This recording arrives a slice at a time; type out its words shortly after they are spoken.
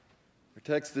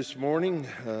Our text this morning,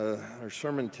 our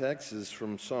sermon text is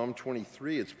from Psalm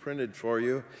 23. It's printed for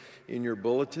you in your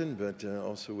bulletin, but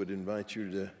also would invite you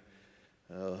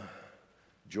to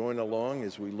join along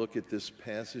as we look at this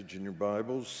passage in your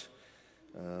Bibles.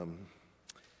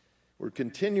 We're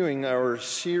continuing our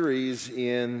series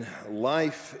in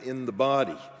Life in the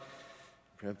Body.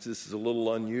 Perhaps this is a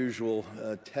little unusual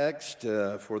text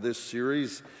for this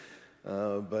series.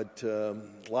 But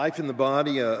life in the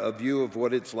body, a view of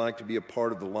what it's like to be a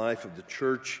part of the life of the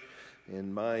church.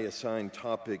 And my assigned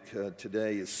topic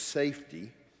today is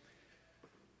safety.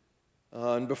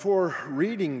 And before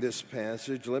reading this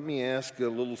passage, let me ask a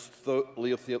little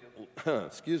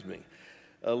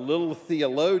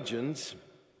theologians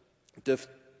to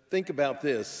think about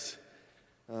this.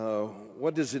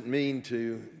 What does it mean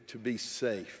to be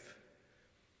safe?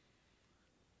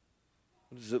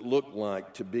 What does it look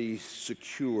like to be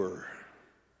secure?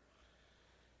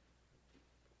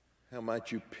 How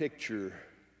might you picture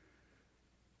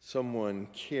someone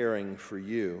caring for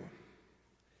you?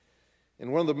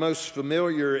 And one of the most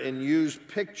familiar and used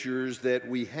pictures that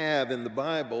we have in the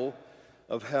Bible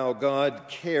of how God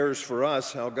cares for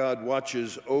us, how God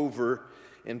watches over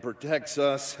and protects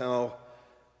us, how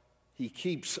He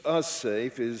keeps us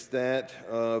safe, is that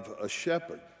of a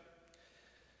shepherd.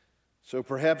 So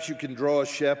perhaps you can draw a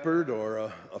shepherd or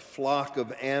a flock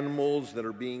of animals that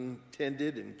are being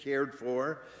tended and cared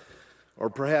for, or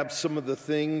perhaps some of the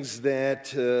things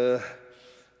that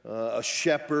a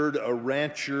shepherd, a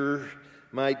rancher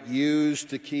might use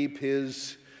to keep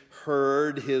his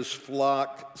herd, his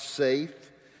flock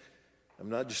safe. I'm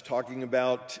not just talking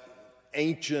about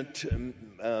ancient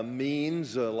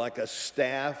means like a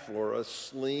staff or a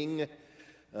sling,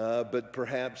 but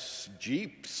perhaps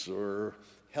jeeps or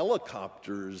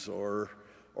helicopters or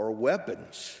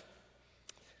weapons.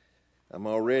 I'm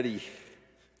already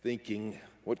thinking,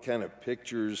 what kind of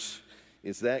pictures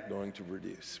is that going to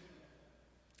produce?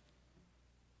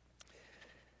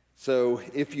 So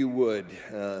if you would,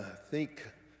 think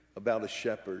about a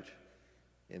shepherd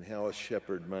and how a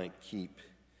shepherd might keep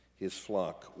his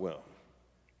flock well.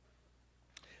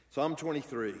 Psalm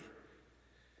 23.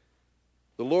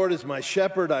 The Lord is my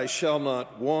shepherd, I shall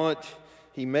not want.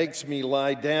 He makes me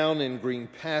lie down in green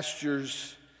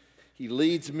pastures. He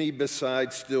leads me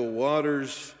beside still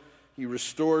waters. He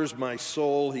restores my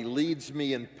soul. He leads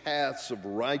me in paths of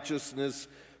righteousness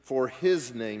for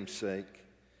His name's sake.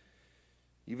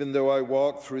 Even though I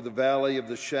walk through the valley of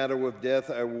the shadow of death,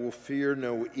 I will fear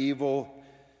no evil,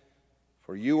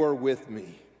 for you are with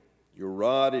me. Your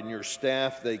rod and your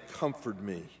staff, they comfort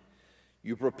me.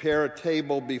 You prepare a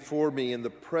table before me in the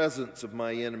presence of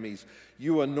my enemies.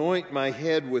 You anoint my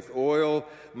head with oil.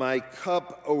 My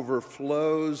cup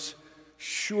overflows.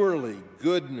 Surely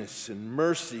goodness and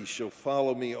mercy shall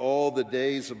follow me all the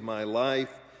days of my life,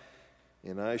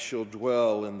 and I shall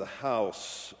dwell in the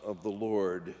house of the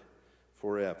Lord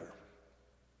forever.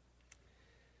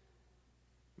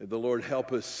 May the Lord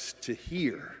help us to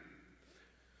hear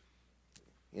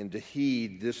and to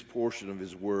heed this portion of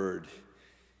His word.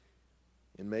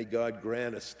 And may God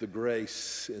grant us the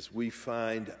grace as we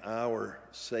find our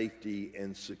safety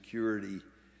and security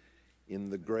in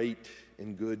the great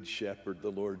and good shepherd, the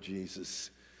Lord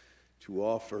Jesus, to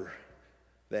offer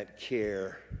that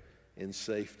care and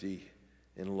safety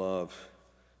and love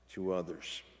to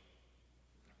others.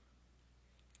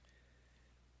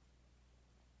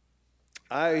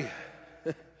 I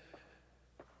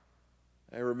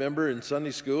remember in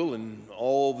Sunday school and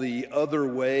all the other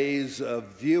ways of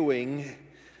viewing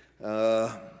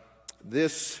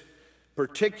this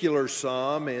particular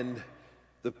psalm and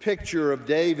the picture of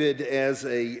David as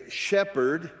a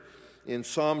shepherd in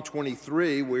Psalm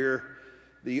 23, where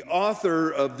the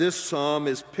author of this psalm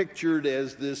is pictured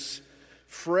as this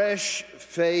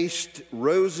fresh-faced,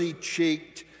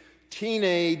 rosy-cheeked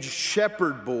teenage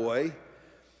shepherd boy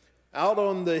out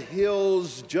on the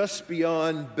hills just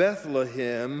beyond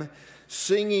Bethlehem,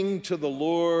 singing to the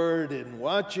Lord and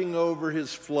watching over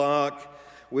His flock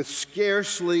with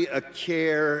scarcely a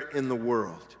care in the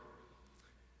world.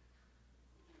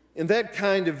 And that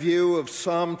kind of view of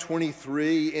Psalm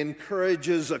 23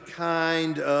 encourages a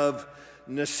kind of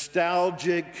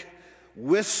nostalgic,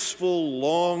 wistful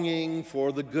longing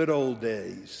for the good old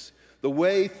days, the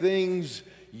way things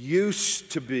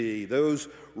used to be, those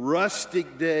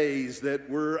rustic days that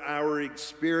were our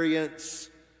experience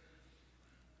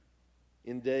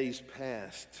in days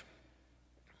past.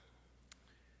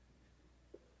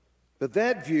 But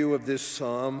that view of this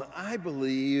psalm, I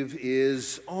believe,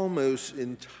 is almost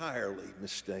entirely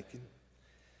mistaken,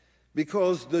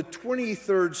 because the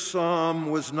 23rd Psalm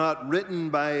was not written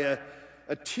by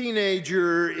a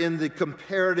teenager in the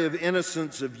comparative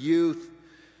innocence of youth,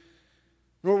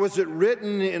 nor was it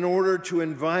written in order to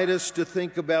invite us to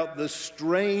think about the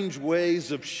strange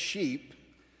ways of sheep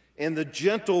and the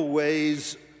gentle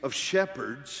ways of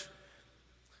shepherds.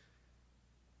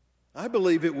 I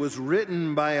believe it was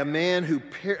written by a man who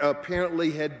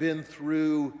apparently had been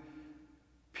through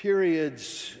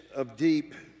periods of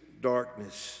deep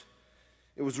darkness.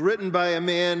 It was written by a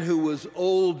man who was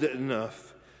old enough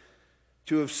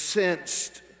to have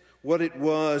sensed what it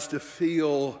was to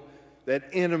feel that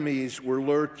enemies were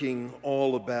lurking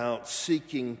all about,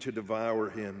 seeking to devour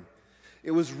him.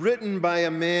 It was written by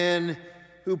a man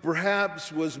who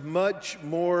perhaps was much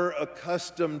more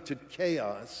accustomed to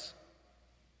chaos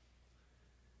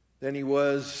than he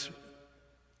was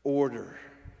order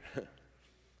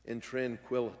and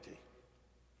tranquility.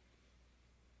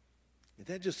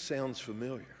 That just sounds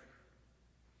familiar.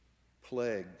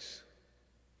 Plagues,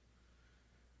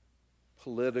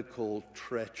 political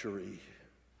treachery,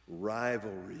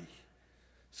 rivalry,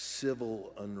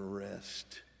 civil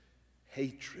unrest,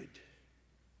 hatred.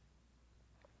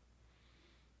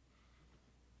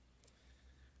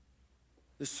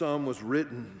 This psalm was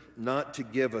written not to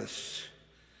give us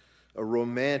a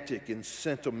romantic and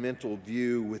sentimental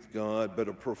view with God, but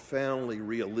a profoundly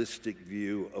realistic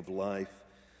view of life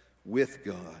with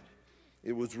God.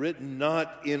 It was written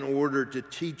not in order to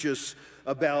teach us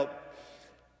about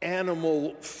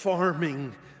animal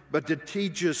farming, but to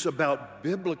teach us about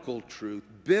biblical truth,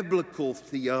 biblical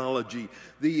theology,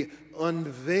 the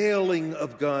unveiling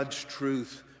of God's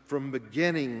truth from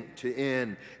beginning to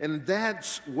end. And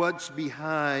that's what's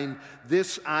behind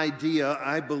this idea,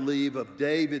 I believe, of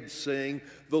David saying,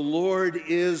 "The Lord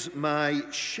is my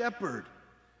shepherd."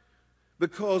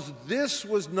 Because this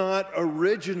was not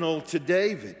original to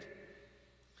David.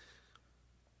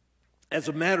 As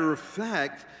a matter of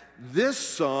fact, this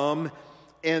psalm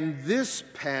and this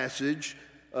passage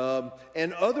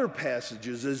and other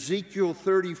passages, Ezekiel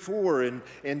 34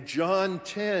 and John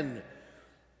 10,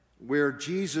 where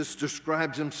Jesus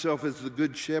describes himself as the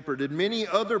Good Shepherd, and many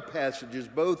other passages,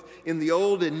 both in the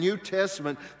Old and New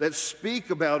Testament, that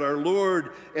speak about our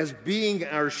Lord as being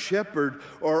our shepherd,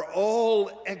 are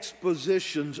all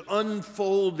expositions,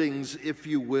 unfoldings, if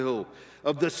you will,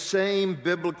 of the same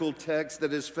biblical text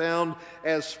that is found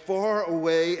as far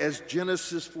away as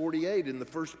Genesis 48 in the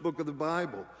first book of the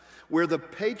Bible, where the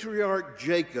patriarch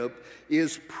Jacob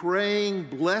is praying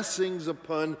blessings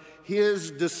upon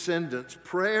his descendants,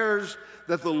 prayers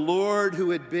that the Lord who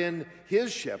had been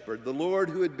his shepherd, the Lord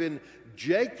who had been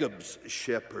Jacob's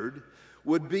shepherd,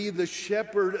 would be the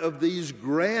shepherd of these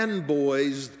grand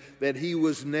boys that he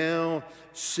was now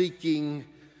seeking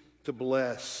to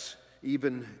bless,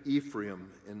 even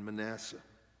Ephraim and Manasseh.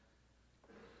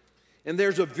 And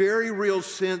there's a very real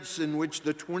sense in which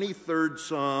the 23rd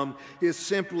Psalm is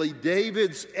simply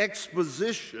David's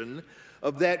exposition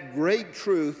of that great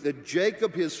truth that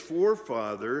Jacob, his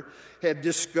forefather, had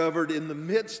discovered in the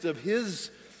midst of his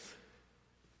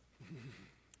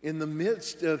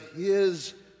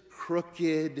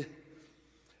crooked,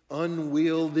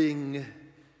 unwielding,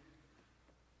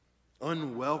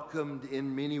 unwelcomed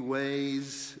in many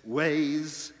ways,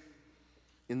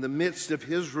 in the midst of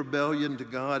his rebellion to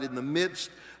God, in the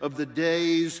midst of the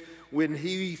days when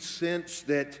he sensed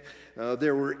that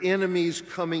there were enemies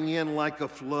coming in like a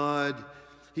flood,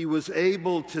 he was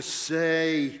able to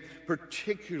say,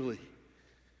 particularly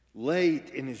late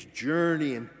in his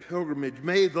journey and pilgrimage,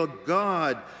 "May the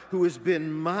God who has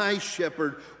been my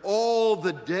shepherd all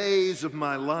the days of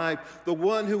my life, the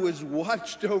one who has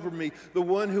watched over me, the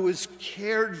one who has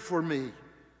cared for me,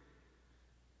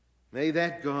 may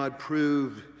that God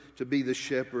prove to be the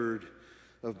shepherd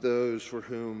of those for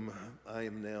whom I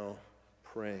am now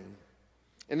praying."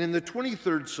 And in the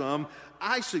 23rd Psalm,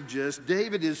 I suggest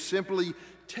David is simply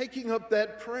taking up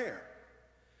that prayer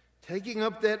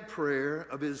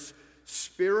of his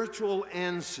spiritual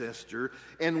ancestor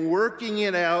and working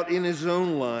it out in his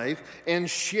own life and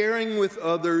sharing with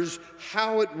others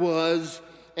how it was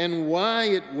and why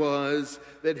it was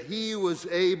that he was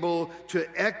able to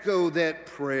echo that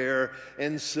prayer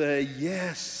and say,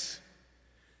 yes,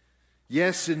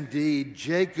 indeed,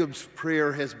 Jacob's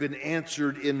prayer has been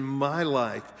answered in my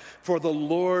life, for the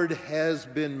Lord has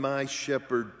been my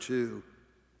shepherd too.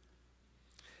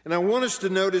 And I want us to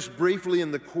notice briefly in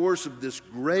the course of this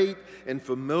great and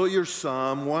familiar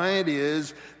psalm why it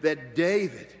is that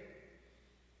David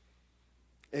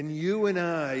and you and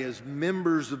I, as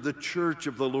members of the church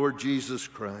of the Lord Jesus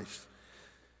Christ,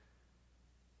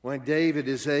 why David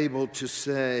is able to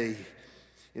say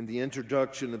in the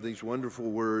introduction of these wonderful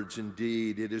words,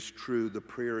 "Indeed, it is true, the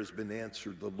prayer has been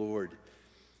answered. The Lord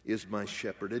is my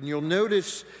shepherd. And you'll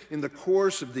notice in the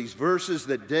course of these verses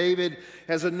that David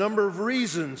has a number of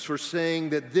reasons for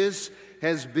saying that this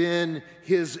has been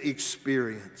his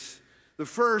experience. The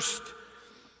first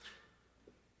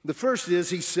is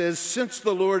he says, since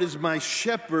the Lord is my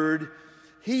shepherd,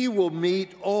 he will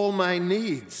meet all my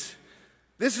needs.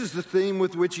 This is the theme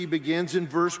with which he begins in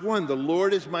verse 1. The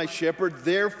Lord is my shepherd,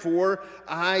 therefore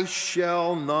I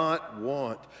shall not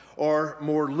want. Or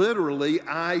more literally,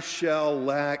 I shall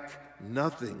lack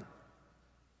nothing.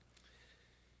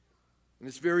 And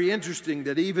it's very interesting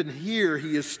that even here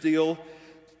he is still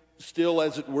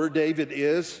as it were, David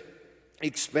is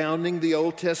expounding the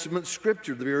Old Testament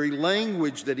scripture. The very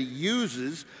language that he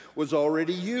uses was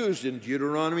already used in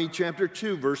Deuteronomy chapter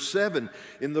 2, verse 7,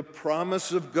 in the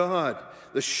promise of God,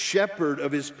 the shepherd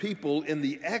of his people in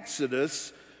the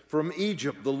Exodus from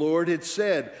Egypt. The Lord had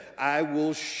said, I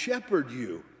will shepherd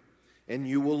you, and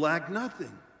you will lack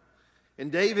nothing.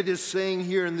 And David is saying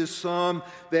here in this psalm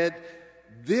that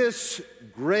this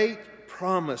great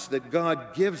promise that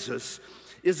God gives us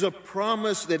is a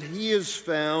promise that he has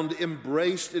found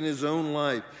embraced in his own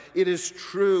life. It is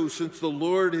true, since the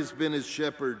Lord has been his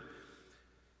shepherd,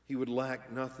 he would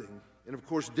lack nothing. And of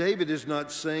course, David is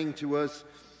not saying to us,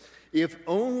 if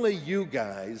only you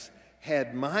guys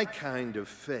had my kind of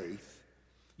faith,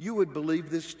 you would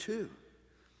believe this too.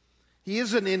 He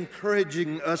isn't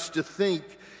encouraging us to think,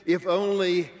 if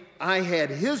only I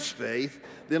had his faith,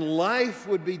 then life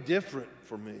would be different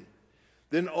for me.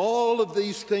 Then all of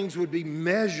these things would be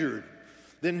measured.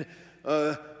 Then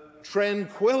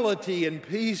tranquility and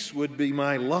peace would be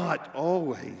my lot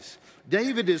always.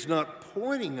 David is not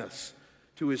pointing us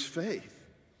to his faith.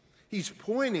 He's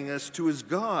pointing us to his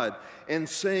God and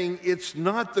saying it's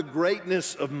not the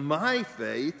greatness of my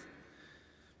faith,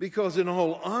 because in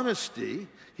all honesty,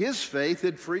 his faith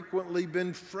had frequently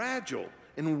been fragile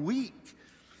and weak.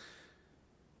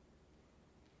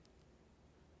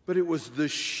 But it was the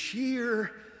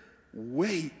sheer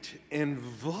weight and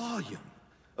volume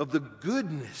of the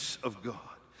goodness of God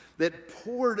that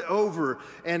poured over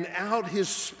and out his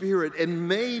Spirit and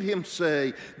made him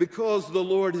say, because the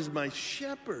Lord is my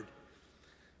shepherd,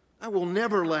 I will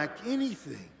never lack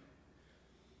anything.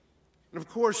 And of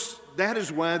course, that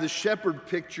is why the shepherd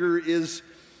picture is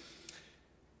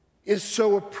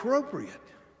so appropriate.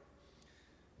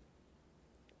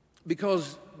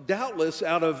 Because doubtless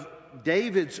out of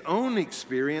David's own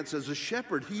experience as a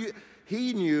shepherd,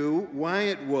 he knew why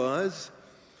it was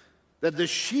that the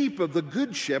sheep of the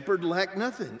good shepherd lacked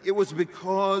nothing. It was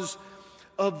because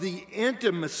of the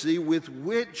intimacy with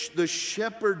which the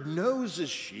shepherd knows his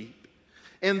sheep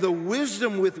and the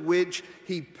wisdom with which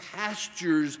he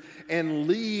pastures and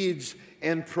leads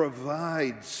and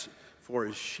provides for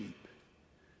his sheep.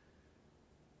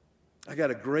 I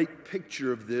got a great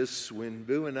picture of this when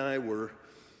Boo and I were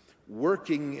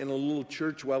working in a little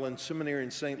church while in seminary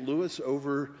in St. Louis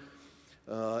over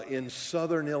in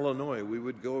southern Illinois. We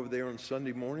would go over there on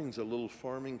Sunday mornings, a little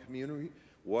farming community,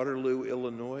 Waterloo,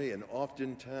 Illinois, and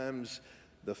oftentimes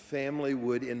the family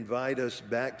would invite us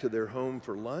back to their home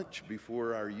for lunch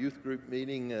before our youth group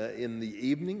meeting in the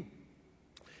evening.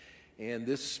 And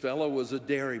this fellow was a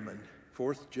dairyman,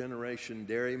 fourth generation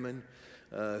dairyman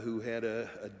who had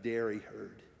a dairy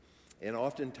herd. And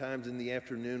oftentimes in the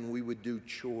afternoon, we would do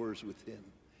chores with him.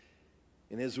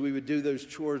 And as we would do those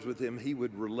chores with him, he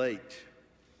would relate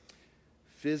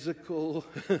physical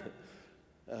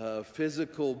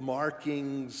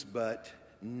markings, but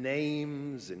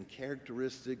names and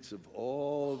characteristics of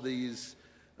all these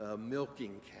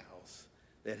milking cows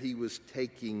that he was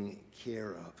taking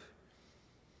care of.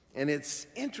 And it's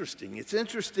interesting. It's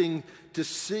interesting to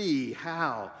see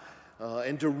how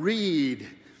and to read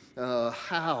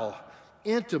how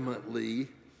intimately,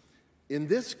 in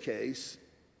this case,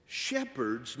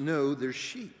 shepherds know their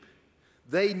sheep.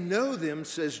 They know them,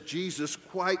 says Jesus,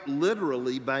 quite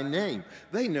literally by name.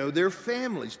 They know their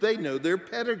families. They know their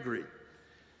pedigree.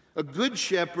 A good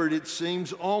shepherd, it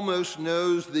seems, almost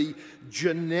knows the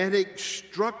genetic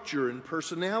structure and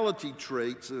personality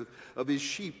traits of his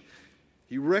sheep.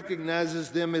 He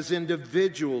recognizes them as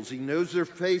individuals. He knows their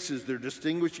faces, their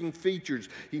distinguishing features.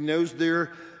 He knows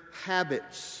their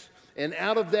habits. And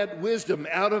out of that wisdom,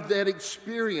 out of that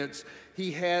experience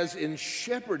he has in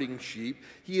shepherding sheep,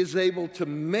 he is able to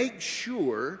make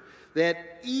sure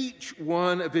that each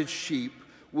one of his sheep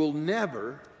will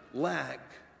never lack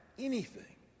anything.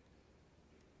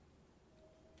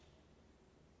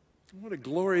 What a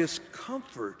glorious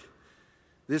comfort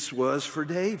this was for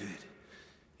David.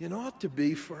 It ought to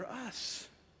be for us.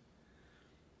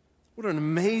 What an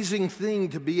amazing thing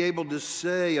to be able to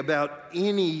say about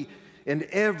any and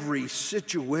every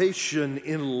situation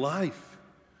in life,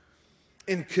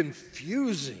 in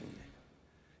confusing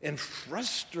and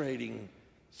frustrating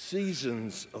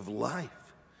seasons of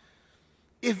life.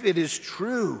 If it is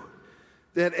true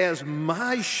that as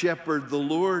my shepherd, the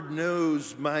Lord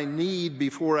knows my need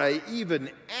before I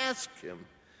even ask him,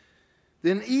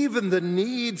 then even the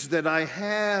needs that I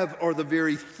have are the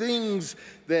very things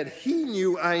that he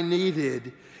knew I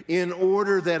needed in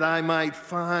order that I might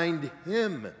find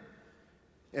him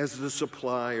as the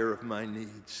supplier of my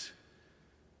needs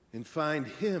and find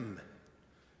him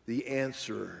the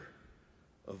answer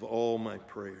of all my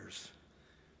prayers.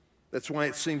 That's why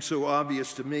it seems so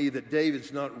obvious to me that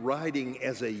David's not writing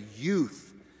as a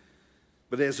youth,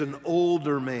 but as an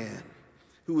older man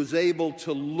who was able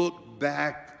to look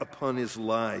back upon his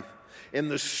life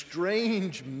and the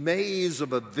strange maze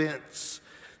of events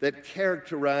that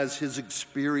characterize his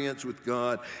experience with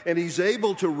God. And he's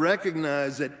able to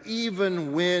recognize that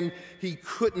even when he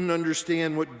couldn't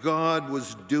understand what God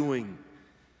was doing,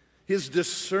 his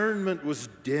discernment was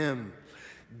dim,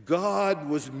 God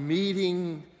was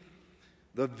meeting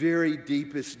the very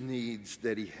deepest needs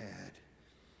that he had.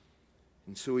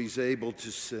 And so he's able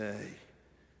to say,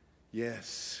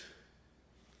 yes,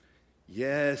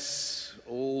 yes,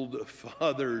 old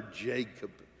Father Jacob,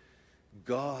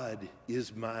 God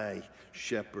is my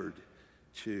shepherd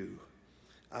too.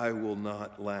 I will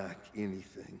not lack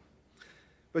anything.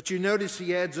 But you notice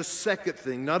he adds a second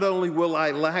thing. Not only will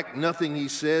I lack nothing, he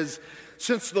says,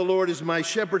 since the Lord is my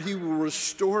shepherd, he will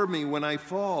restore me when I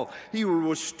fall. He will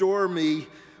restore me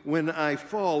when I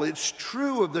fall. It's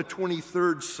true of the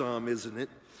 23rd Psalm, isn't it?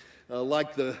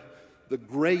 Like the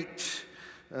great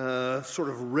sort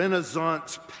of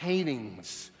Renaissance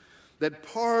paintings, that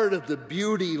part of the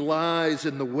beauty lies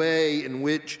in the way in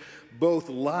which both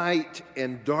light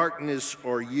and darkness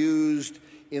are used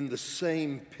in the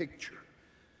same picture,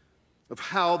 of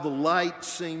how the light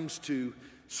seems to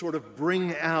sort of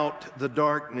bring out the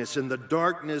darkness, and the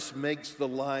darkness makes the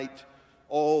light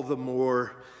all the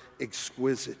more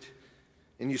exquisite.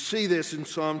 And you see this in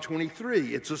Psalm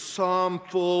 23. It's a psalm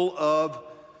full of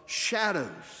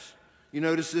shadows. You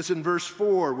notice this in verse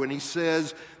 4 when he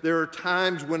says, there are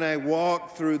times when I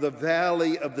walk through the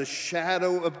valley of the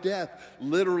shadow of death.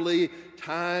 Literally,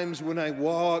 times when I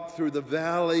walk through the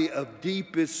valley of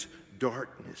deepest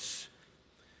darkness.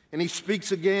 And he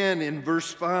speaks again in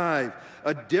verse 5,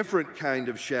 a different kind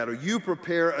of shadow. You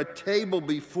prepare a table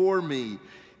before me.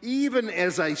 Even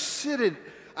as I sit it,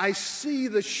 I see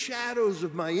the shadows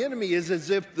of my enemy, as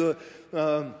if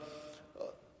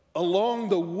along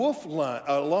the wolf line,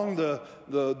 along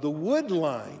the wood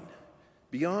line,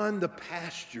 beyond the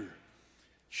pasture,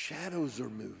 shadows are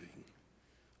moving.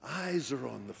 Eyes are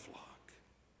on the flock.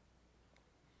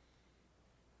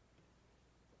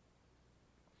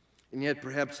 And yet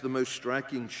perhaps the most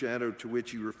striking shadow to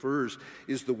which he refers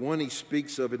is the one he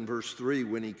speaks of in verse 3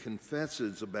 when he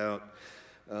confesses about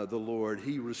the Lord.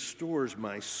 He restores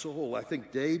my soul. I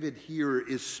think David here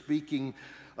is speaking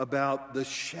about the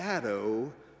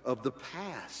shadow of the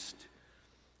past.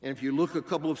 And if you look a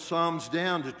couple of Psalms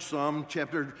down to Psalm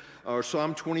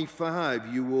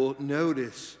 25, you will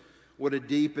notice what a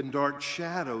deep and dark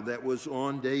shadow that was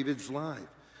on David's life.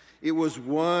 It was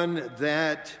one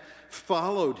that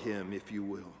followed him, if you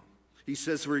will. He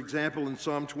says, for example, in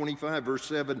Psalm 25, verse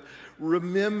 7,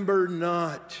 remember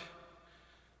not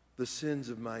the sins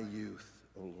of my youth,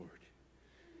 O Lord.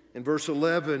 In verse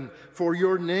 11, for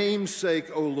your name's sake,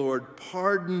 O Lord,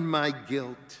 pardon my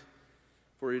guilt,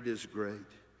 for it is great.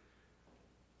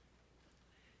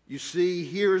 You see,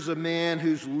 here's a man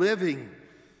who's living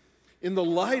in the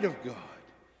light of God,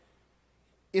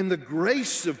 in the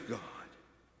grace of God,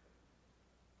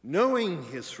 knowing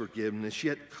his forgiveness,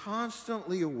 yet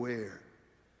constantly aware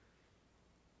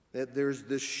that there's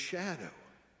this shadow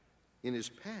in his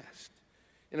past.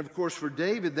 And of course, for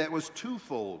David, that was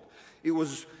twofold. It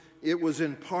was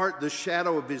in part the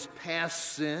shadow of his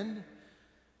past sin,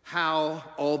 how,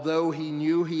 although he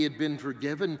knew he had been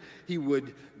forgiven, he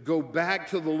would go back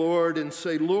to the Lord and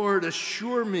say, Lord,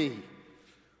 assure me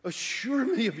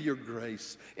of your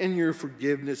grace and your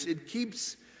forgiveness. It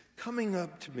keeps coming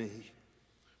up to me.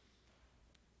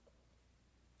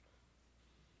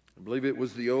 I believe it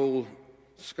was the old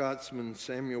Scotsman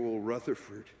Samuel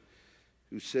Rutherford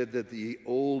who said that the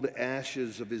old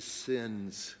ashes of his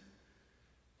sins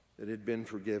that had been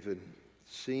forgiven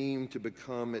seemed to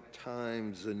become at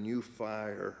times a new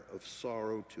fire of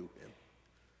sorrow to him.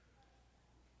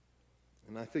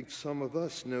 And I think some of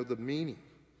us know the meaning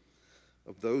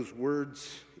of those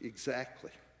words exactly.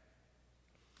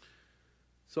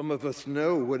 Some of us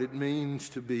know what it means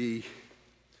to be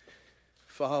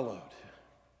followed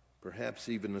perhaps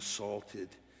even assaulted,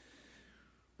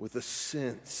 with a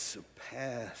sense of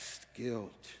past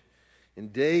guilt.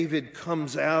 And David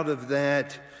comes out of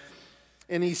that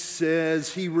and he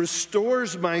says, He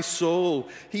restores my soul.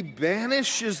 He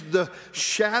banishes the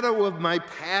shadow of my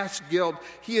past guilt.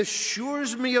 He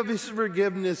assures me of His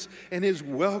forgiveness and His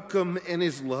welcome and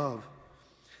His love.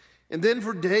 And then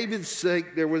for David's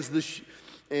sake, there was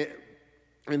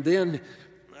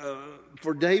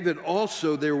for David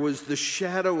also, there was the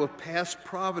shadow of past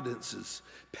providences,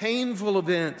 painful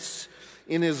events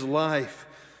in his life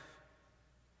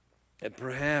that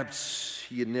perhaps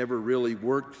he had never really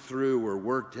worked through or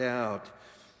worked out,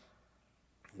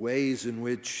 ways in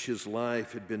which his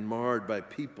life had been marred by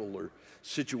people or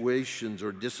situations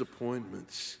or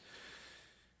disappointments.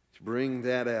 To bring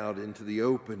that out into the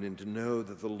open and to know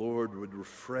that the Lord would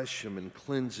refresh him and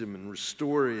cleanse him and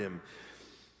restore him.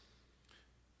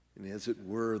 And as it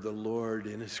were, the Lord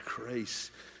in His grace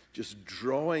just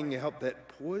drawing out that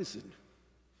poison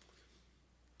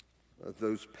of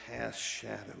those past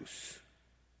shadows.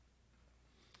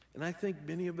 And I think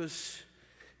many of us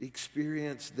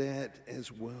experience that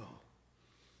as well.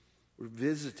 We're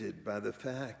visited by the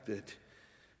fact that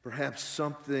perhaps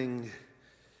something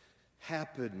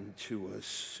happened to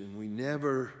us and we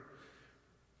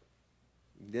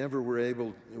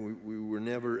were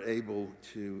never able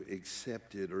to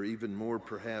accept it, or even more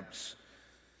perhaps,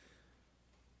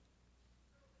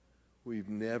 we've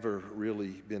never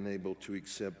really been able to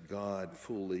accept God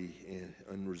fully and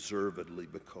unreservedly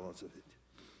because of it.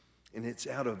 And it's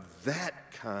out of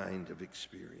that kind of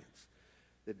experience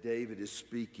that David is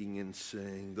speaking and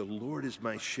saying, the Lord is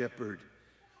my shepherd.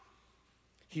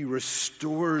 He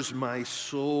restores my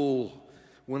soul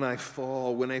when I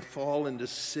fall into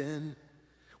sin.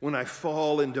 When I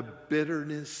fall into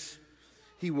bitterness,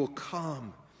 He will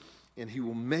come and He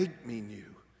will make me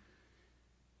new.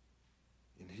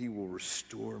 And He will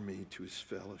restore me to His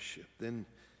fellowship. Then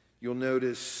you'll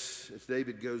notice as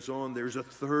David goes on, there's a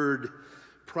third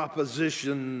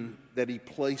proposition that he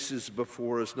places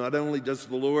before us. Not only does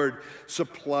the Lord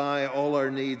supply all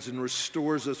our needs and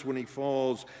restores us when we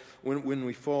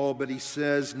fall, but He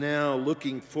says now,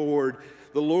 looking forward,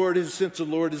 since the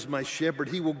Lord is my shepherd,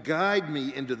 He will guide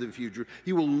me into the future.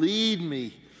 He will lead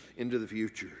me into the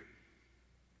future.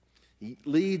 He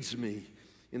leads me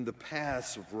in the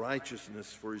paths of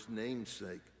righteousness for His name's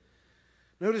sake.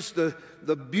 Notice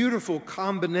the beautiful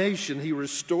combination. He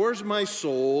restores my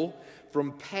soul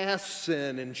from past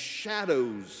sin and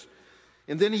shadows.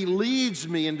 And then He leads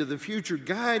me into the future,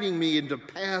 guiding me into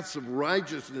paths of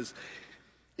righteousness.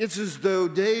 It's as though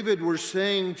David were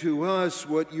saying to us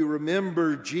what you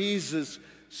remember Jesus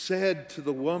said to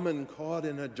the woman caught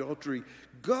in adultery,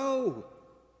 go,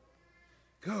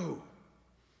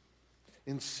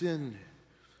 and sin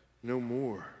no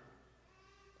more.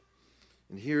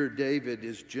 And here David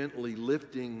is gently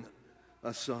lifting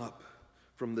us up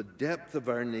from the depth of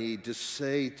our need to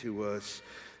say to us,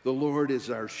 the Lord is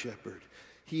our shepherd.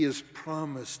 He has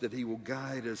promised that He will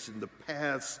guide us in the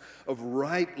paths of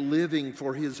right living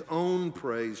for His own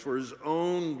praise, for His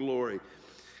own glory.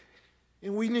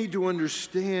 And we need to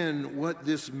understand what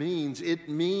this means. It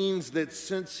means that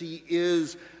since He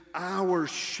is our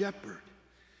shepherd,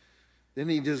 then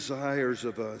He desires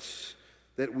of us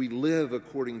that we live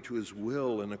according to His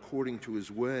will and according to His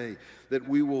way, that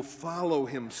we will follow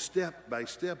Him step by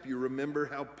step. You remember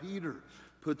how Peter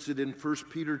puts it in 1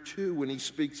 Peter 2 when he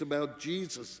speaks about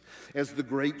Jesus as the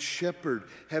great shepherd,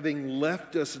 having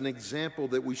left us an example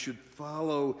that we should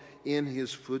follow in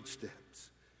His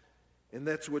footsteps. And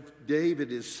that's what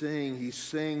David is saying. He's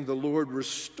saying the Lord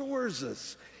restores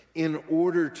us in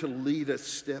order to lead us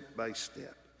step by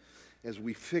step as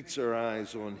we fix our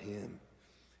eyes on Him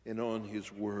and on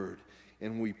His word,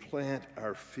 and we plant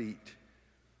our feet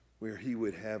where He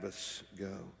would have us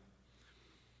go.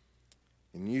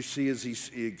 And you see, as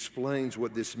he explains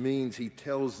what this means, he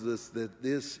tells us that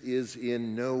this is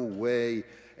in no way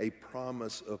a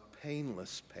promise of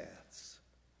painless paths.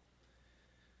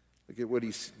 Look at what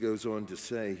he goes on to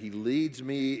say. He leads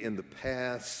me in the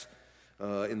paths,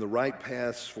 in the right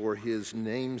paths for His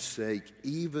name's sake,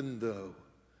 even though,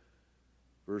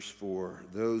 verse 4,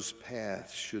 those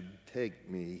paths should take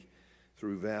me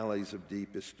through valleys of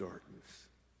deepest darkness.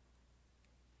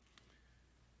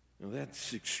 Now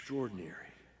that's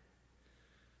extraordinary,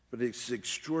 but it's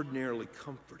extraordinarily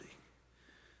comforting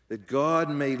that God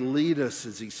may lead us,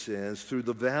 as he says, through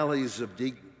the valleys of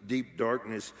deep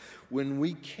darkness, when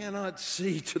we cannot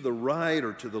see to the right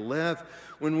or to the left,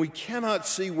 when we cannot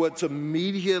see what's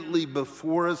immediately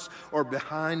before us or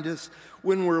behind us,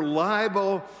 when we're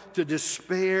liable to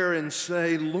despair and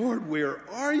say, Lord, where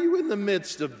are you in the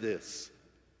midst of this?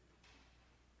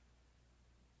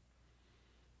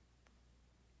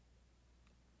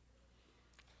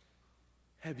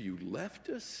 Have you left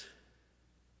us?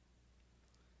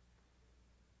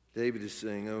 David is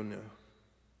saying, oh no.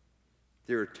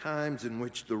 There are times in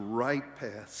which the right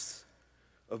paths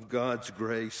of God's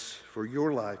grace for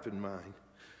your life and mine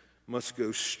must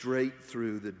go straight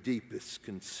through the deepest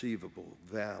conceivable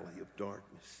valley of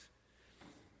darkness.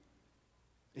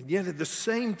 And yet at the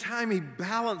same time, he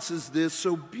balances this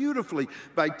so beautifully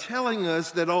by telling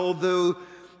us that although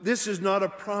this is not a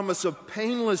promise of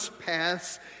painless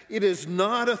paths, it is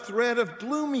not a threat of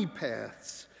gloomy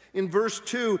paths. In verse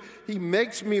 2, he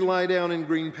makes me lie down in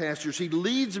green pastures. He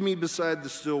leads me beside the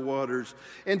still waters.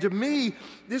 And to me,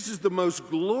 this is the most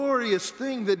glorious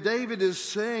thing that David is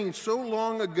saying so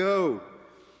long ago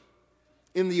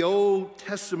in the Old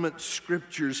Testament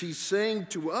scriptures. He's saying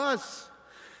to us,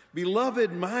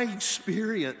 beloved, my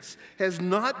experience has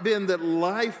not been that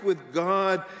life with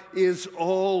God is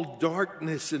all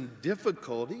darkness and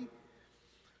difficulty,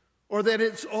 or that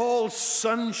it's all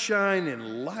sunshine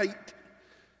and light.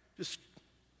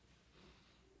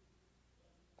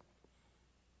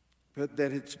 But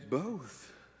that it's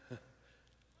both.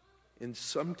 And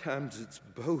sometimes it's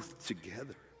both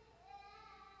together.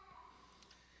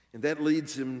 And that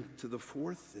leads him to the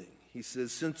fourth thing. He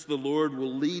says, since the Lord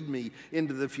will lead me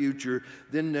into the future,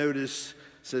 then notice,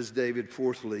 says David,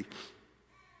 fourthly,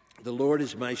 the Lord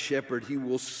is my shepherd. He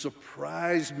will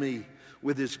surprise me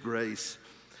with his grace.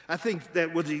 I think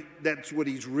that's what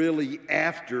he's really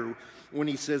after when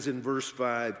he says in verse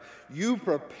 5, you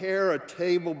prepare a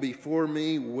table before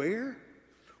me. Where?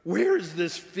 Where is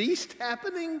this feast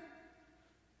happening?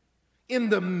 In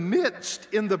the midst,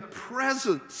 in the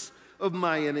presence of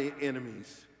my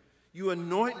enemies. You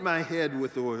anoint my head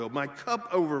with oil. My cup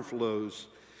overflows.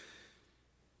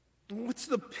 What's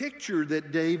the picture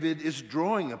that David is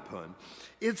drawing upon?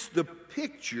 It's the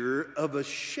picture of a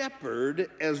shepherd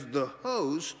as the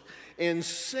host and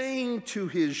saying to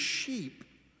his sheep,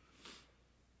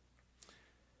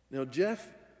 now, Jeff,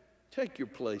 take your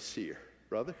place here,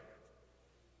 brother.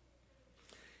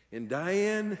 And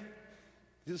Diane,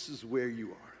 this is where you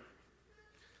are.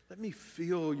 Let me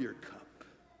fill your cup.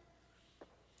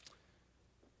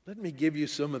 Let me give you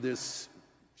some of this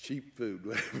sheep food,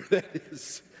 whatever that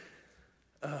is.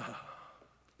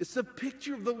 It's a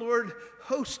picture of the Lord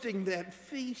hosting that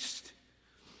feast.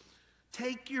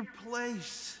 Take your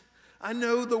place. I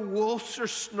know the wolves are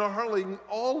snarling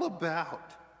all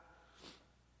about,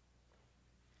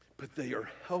 but they are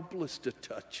helpless to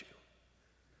touch you.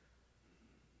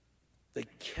 They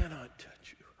cannot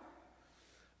touch you.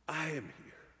 I am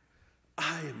here.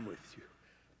 I am with you.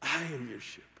 I am your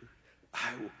shepherd.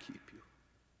 I will keep you.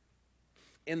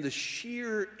 And the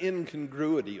sheer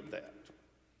incongruity of that,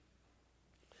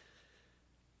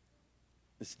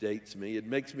 this dates me. It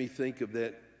makes me think of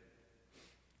that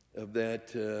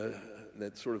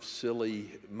sort of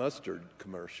silly mustard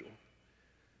commercial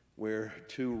where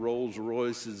two Rolls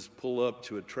Royces pull up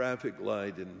to a traffic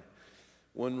light and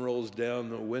one rolls down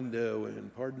the window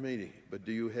and, pardon me, but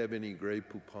do you have any Grey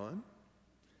Poupon?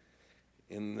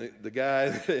 And the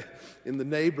guy in the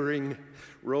neighboring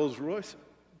Rolls Royce,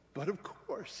 but of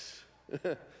course,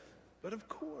 but of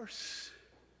course.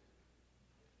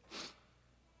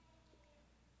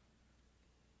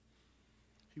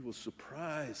 He will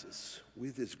surprise us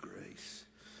with his grace,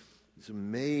 his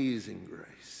amazing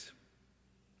grace.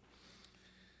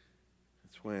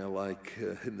 That's why I like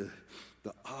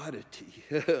the oddity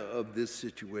of this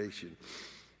situation.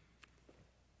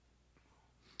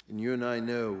 And you and I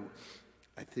know,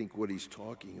 I think, what he's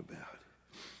talking about.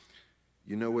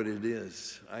 You know what it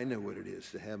is. I know what it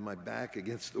is to have my back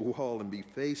against the wall and be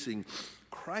facing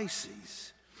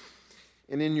crises.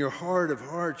 And in your heart of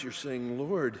hearts, you're saying,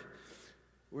 Lord,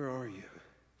 where are you?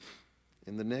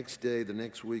 And the next day, the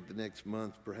next week, the next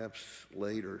month, perhaps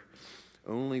later,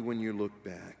 only when you look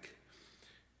back,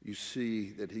 you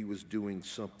see that he was doing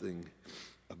something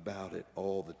about it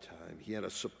all the time. He had a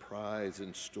surprise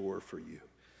in store for you.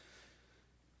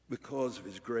 Because of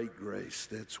his great grace,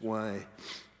 that's why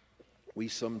we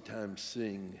sometimes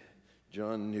sing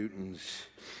John Newton's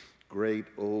great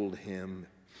old hymn,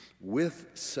 with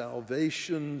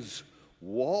salvation's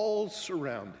walls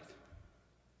surrounded,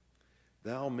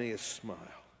 thou mayest smile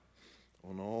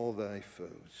on all thy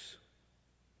foes.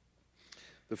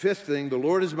 The fifth thing, the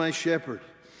Lord is my shepherd.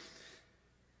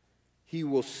 He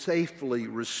will safely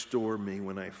restore me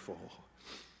when I fall.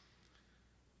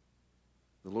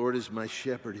 The Lord is my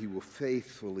shepherd. He will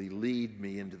faithfully lead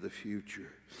me into the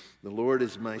future. The Lord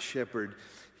is my shepherd.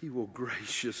 He will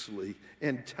graciously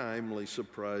and timely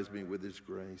surprise me with his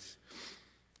grace.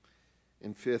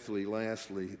 And fifthly,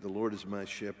 lastly, the Lord is my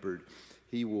shepherd.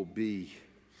 He will be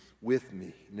with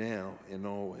me now and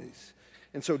always.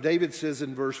 And so David says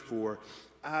in verse 4,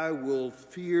 I will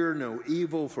fear no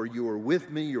evil, for you are with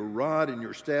me, your rod and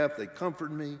your staff, they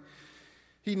comfort me.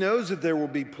 He knows that there will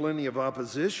be plenty of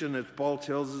opposition, as Paul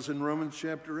tells us in Romans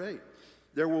chapter 8.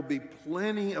 There will be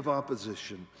plenty of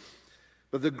opposition.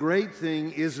 But the great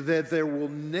thing is that there will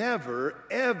never,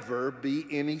 ever be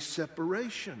any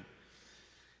separation.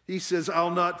 He says, I'll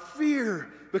not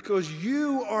fear because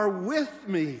you are with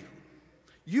me.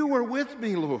 You are with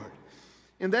me, Lord.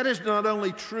 And that is not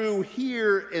only true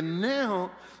here and now,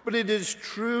 but it is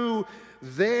true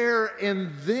there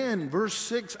and then. Verse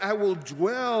 6, I will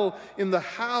dwell in the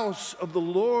house of the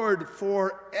Lord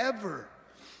forever.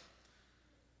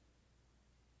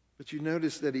 But you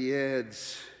notice that he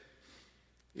adds,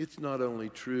 it's not only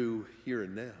true here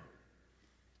and now.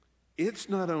 It's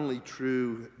not only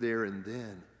true there and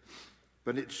then,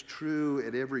 but it's true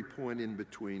at every point in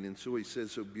between. And so he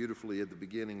says so beautifully at the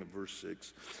beginning of verse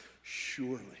 6,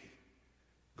 surely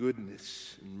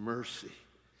goodness and mercy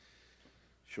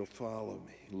shall follow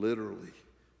me, literally,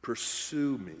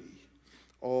 pursue me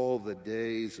all the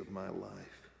days of my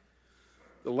life.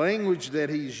 The language that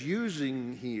he's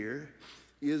using here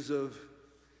is of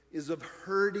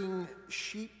herding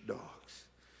sheepdogs.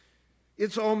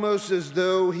 It's almost as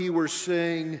though he were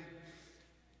saying,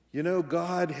 you know,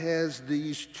 God has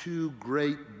these two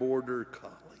great border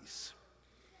collies,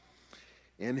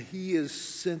 and he has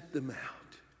sent them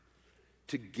out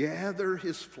to gather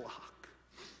his flock.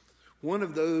 One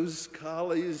of those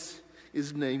collies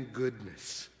is named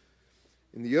Goodness,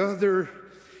 and the other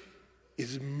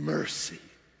is Mercy,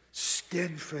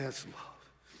 steadfast love.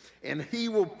 And he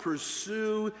will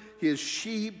pursue his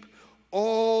sheep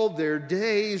all their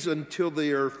days until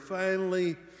they are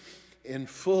finally and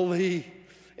fully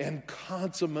and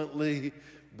consummately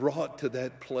brought to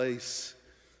that place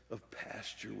of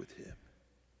pasture with him.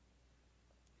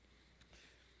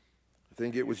 I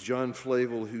think it was John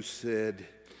Flavel who said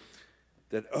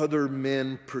that other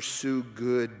men pursue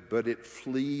good, but it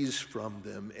flees from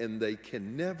them, and they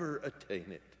can never attain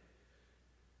it.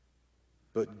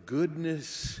 But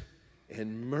goodness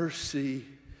and mercy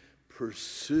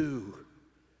pursue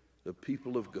the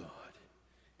people of God,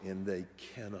 and they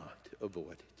cannot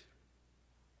avoid it.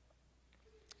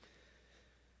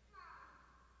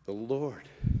 The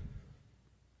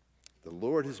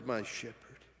Lord is my shepherd.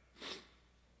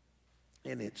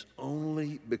 And it's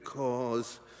only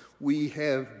because we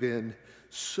have been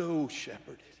so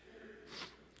shepherded.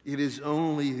 It is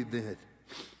only then,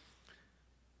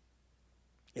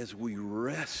 as we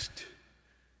rest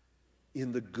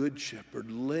in the Good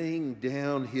Shepherd, laying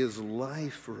down his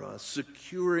life for us,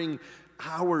 securing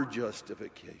our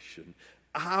justification,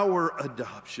 our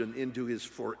adoption into his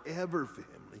forever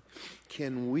family,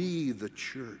 can we, the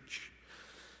church,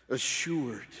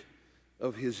 assured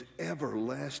of his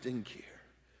everlasting care,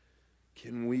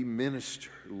 can we minister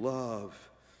love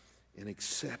and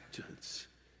acceptance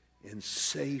and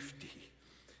safety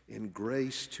and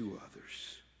grace to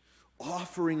others,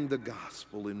 offering the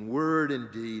gospel in word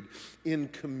and deed, in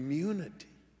community,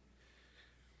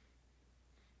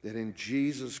 that in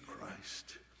Jesus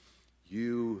Christ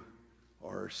you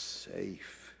are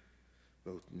safe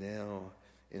both now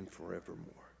and forevermore.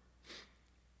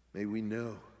 May we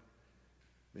know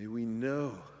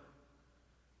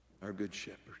our Good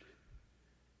Shepherd,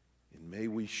 and may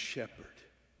we shepherd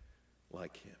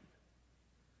like him.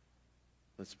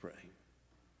 Let's pray.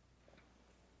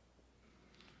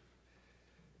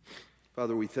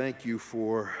 Father, we thank you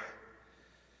for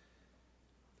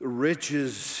the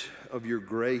riches of your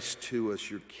grace to us,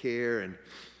 your care, and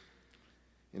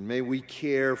may we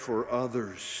care for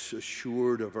others,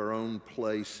 assured of our own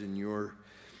place in your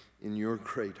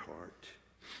great heart.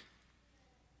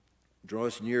 Draw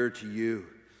us near to you,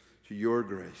 to your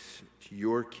grace, to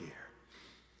your care.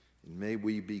 And may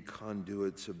we be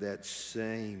conduits of that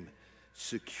same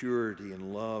security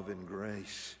and love and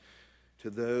grace to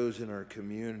those in our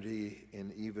community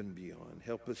and even beyond.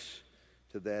 Help us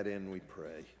to that end, we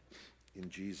pray. In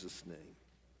Jesus' name,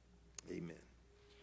 amen.